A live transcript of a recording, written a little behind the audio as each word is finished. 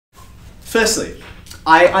Firstly,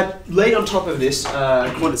 I laid on top of this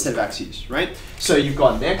coordinate set of axes, right? So you've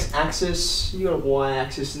got an x-axis, you've got a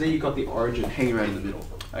y-axis, and then you've got the origin hanging around in the middle,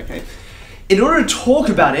 okay? In order to talk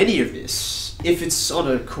about any of this, if it's on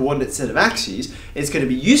a coordinate set of axes, it's going to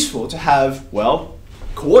be useful to have, well,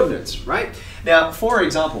 coordinates, right? Now, for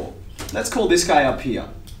example, let's call this guy up here,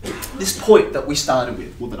 this point that we started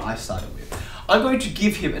with, or that I started with. I'm going to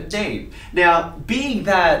give him a name. Now, being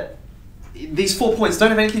that these 4 points don't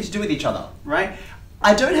have anything to do with each other, right?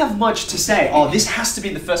 I don't have much to say, oh, this has to be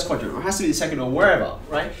the first quadrant, or it has to be the second, or wherever,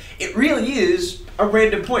 right? It really is a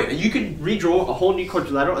random point, and you can redraw a whole new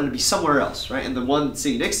quadrilateral and it'll be somewhere else, right? And the one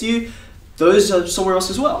sitting next to you, those are somewhere else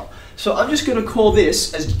as well. So I'm just going to call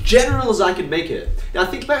this as general as I can make it. Now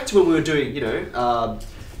think back to when we were doing, you know,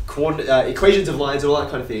 equations of lines and all that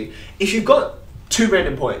kind of thing. If you've got two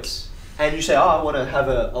random points, and you say, oh, I want to have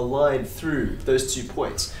a line through those 2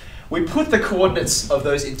 points, we put the coordinates of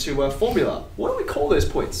those into a formula. What do we call those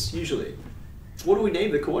points, usually? What do we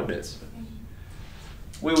name the coordinates?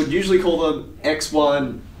 We would usually call them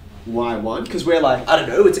x1, y1, because we're like, I don't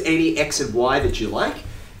know, it's any x and y that you like.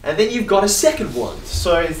 And then you've got a second one.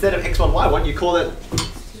 So instead of x1, y1, you call it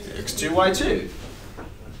x2, y2.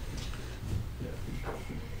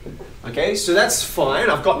 Okay, so that's fine.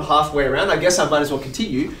 I've gotten halfway around. I guess I might as well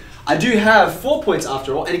continue. I do have 4 points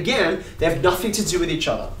after all, and again, they have nothing to do with each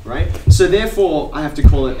other, right? So therefore, I have to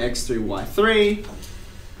call it x3, y3,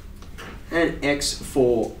 and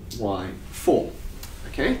x4, y4,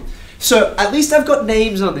 okay? So at least I've got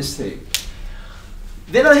names on this thing.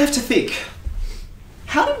 Then I have to think,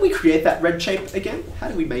 how did we create that red shape again? How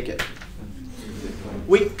did we make it?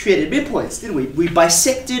 We created midpoints, didn't we? We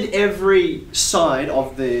bisected every side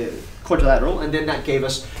of the quadrilateral, and then that gave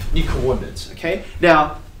us new coordinates, okay?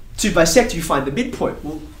 Now, to bisect, you find the midpoint.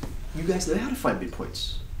 Well, you guys know how to find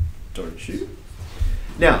midpoints, don't you?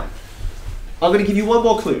 Now, I'm going to give you one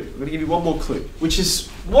more clue. Which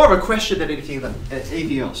is more of a question than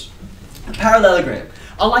anything else. A parallelogram.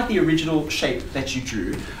 Unlike the original shape that you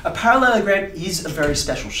drew, a parallelogram is a very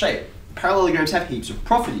special shape. Parallelograms have heaps of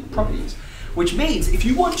properties, which means if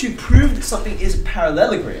you want to prove that something is a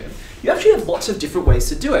parallelogram, you actually have lots of different ways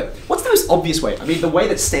to do it. What's the most obvious way? I mean, the way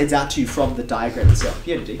that stands out to you from the diagram itself.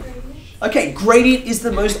 Yeah, Didi? Okay, gradient is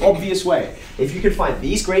the most obvious way. If you can find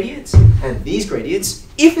these gradients and these gradients,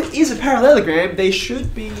 if it is a parallelogram, they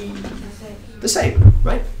should be the same,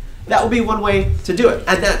 right? That would be one way to do it,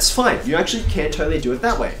 and that's fine. You actually can totally do it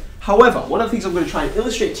that way. However, one of the things I'm going to try and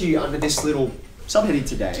illustrate to you under this little subheading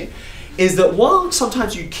today is that while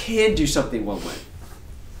sometimes you can do something one way,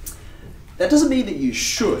 that doesn't mean that you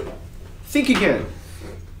should. Think again.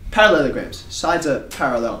 Parallelograms. Sides are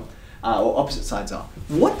parallel, or opposite sides are.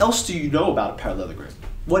 What else do you know about a parallelogram?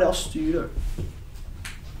 What else do you know?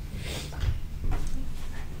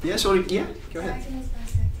 Yes, or yeah? Go ahead.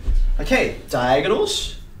 Okay,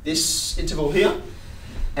 diagonals. This interval here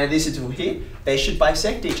and this interval here, they should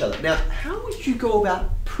bisect each other. Now, how would you go about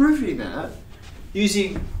proving that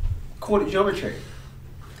using coordinate geometry?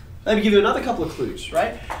 Let me give you another couple of clues,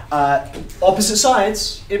 right? Opposite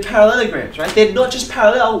sides in parallelograms, right? They're not just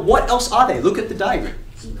parallel, what else are they? Look at the diagram.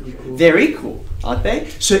 They're equal, aren't they?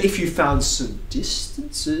 So if you found some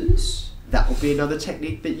distances, that would be another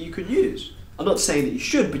technique that you could use. I'm not saying that you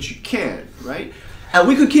should, but you can, right? And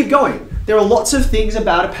we could keep going. There are lots of things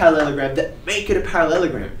about a parallelogram that make it a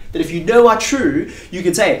parallelogram, that if you know are true, you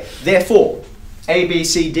can say, therefore,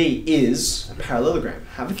 ABCD is a parallelogram.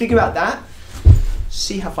 Have a think about that.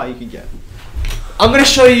 See how far you can get. I'm going to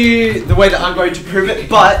show you the way that I'm going to prove it,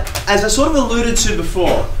 but as I sort of alluded to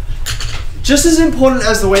before, just as important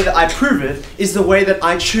as the way that I prove it is the way that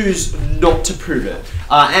I choose not to prove it.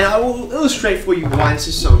 And I will illustrate for you why this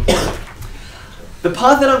is so important. The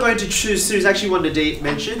path that I'm going to choose is actually one that Dee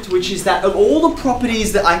mentioned, which is that of all the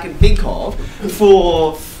properties that I can think of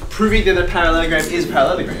for proving that a parallelogram is a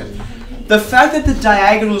parallelogram, the fact that the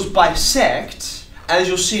diagonals bisect, as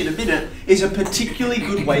you'll see in a minute, is a particularly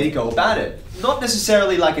good way to go about it. Not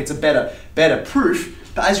necessarily like it's a better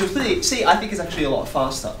proof, but as you'll see, I think it's actually a lot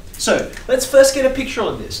faster. So let's first get a picture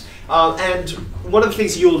on this. And one of the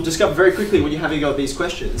things you'll discover very quickly when you're having a go at these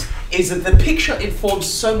questions is that the picture informs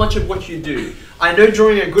so much of what you do. I know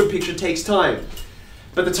drawing a good picture takes time,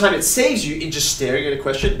 but the time it saves you in just staring at a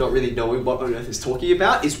question, not really knowing what on earth it's talking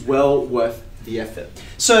about, is well worth the effort.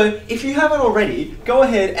 So if you haven't already, go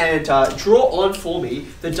ahead and draw on for me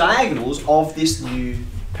the diagonals of this new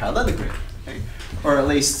parallelogram. Okay? Or at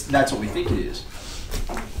least that's what we think it is.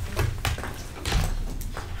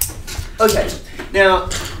 Okay, now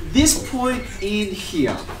this point in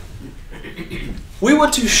here, we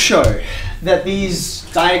want to show that these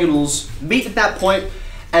diagonals meet at that point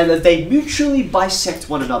and that they mutually bisect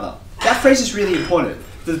one another. That phrase is really important,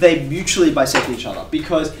 that they mutually bisect each other,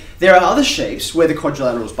 because there are other shapes where the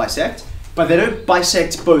quadrilaterals bisect, but they don't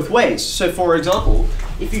bisect both ways. So for example,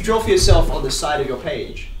 if you draw for yourself on the side of your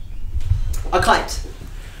page a kite,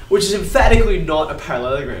 which is emphatically not a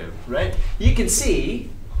parallelogram, right? You can see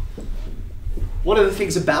one of the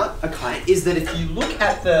things about a kite is that if you look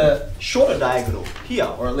at the shorter diagonal here,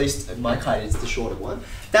 or at least in my kite it's the shorter one,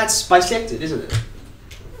 that's bisected, isn't it?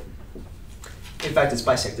 In fact, it's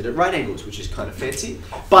bisected at right angles, which is kind of fancy,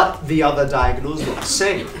 but the other diagonal is not the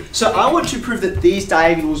same. So I want to prove that these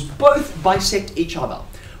diagonals both bisect each other.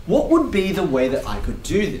 What would be the way that I could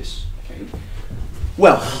do this? Okay.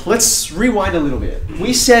 Well, let's rewind a little bit.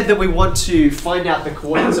 We said that we want to find out the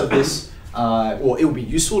coordinates of this, or it will be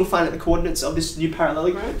useful to find out the coordinates of this new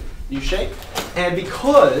parallelogram, new shape. And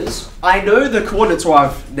because I know the coordinates, or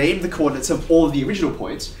I've named the coordinates of all of the original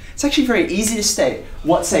points, it's actually very easy to state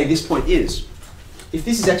what, say, this point is. If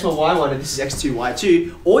this is x1, y1, and this is x2,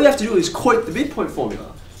 y2, all you have to do is quote the midpoint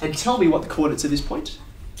formula and tell me what the coordinates of this point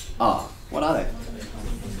are. What are they?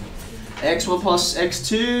 x1 plus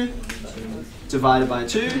x2 divided by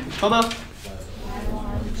 2, comma,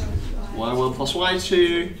 y1 plus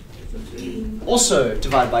y2 also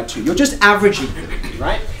divided by 2. You're just averaging them,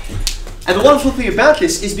 right? And the wonderful thing about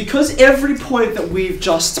this is because every point that we've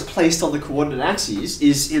just placed on the coordinate axes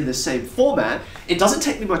is in the same format, it doesn't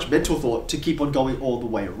take me much mental thought to keep on going all the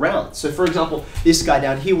way around. So for example, this guy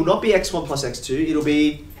down here will not be x1 plus x2, it'll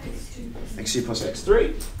be x2 plus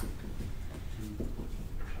x3.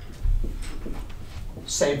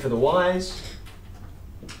 Same for the y's.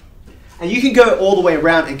 And you can go all the way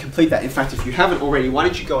around and complete that. In fact, if you haven't already, why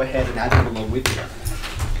don't you go ahead and add them along with me.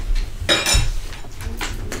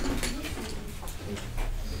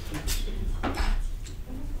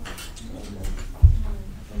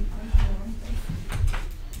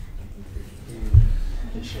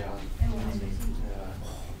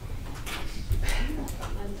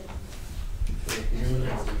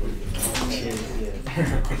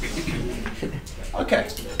 Okay.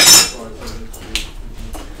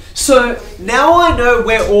 So now I know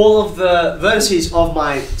where all of the vertices of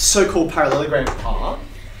my so-called parallelogram are.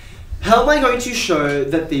 How am I going to show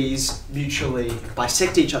that these mutually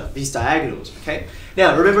bisect each other, these diagonals, okay?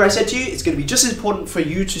 Now, remember I said to you, it's going to be just as important for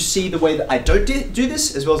you to see the way that I don't do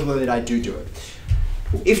this, as well as the way that I do it.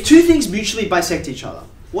 If two things mutually bisect each other,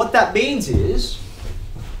 what that means is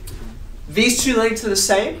these two lengths are the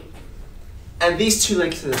same, and these two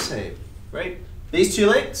lengths are the same, right? These two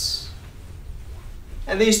lengths,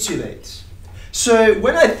 and these two lengths. So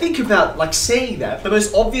when I think about like saying that, the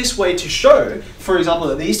most obvious way to show, for example,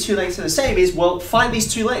 that these two lengths are the same is, well, find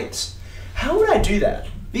these two lengths. How would I do that?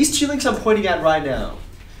 These two lengths I'm pointing at right now.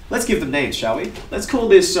 Let's give them names, shall we? Let's call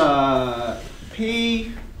this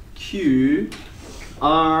P, Q,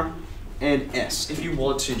 R, and S. If you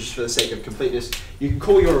want to, just for the sake of completeness, you can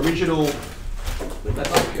call your original, where'd that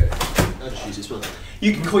button go? I'll just use this one.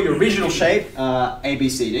 You can call your original shape A, B,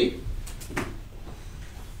 C, D.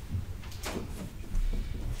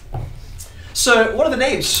 So what are the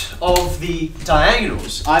names of the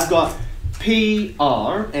diagonals? I've got P,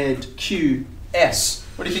 R, and Q, S.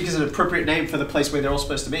 What do you think is an appropriate name for the place where they're all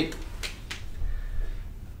supposed to meet?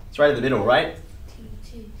 It's right in the middle, right?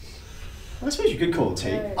 T. Well, I suppose you could call it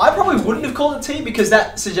T. I probably wouldn't have called it T because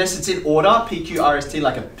that suggests it's in order, P, Q, R, S, T,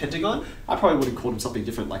 like a pentagon. I probably would have called him something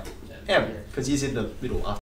different like M, because he's in the middle after.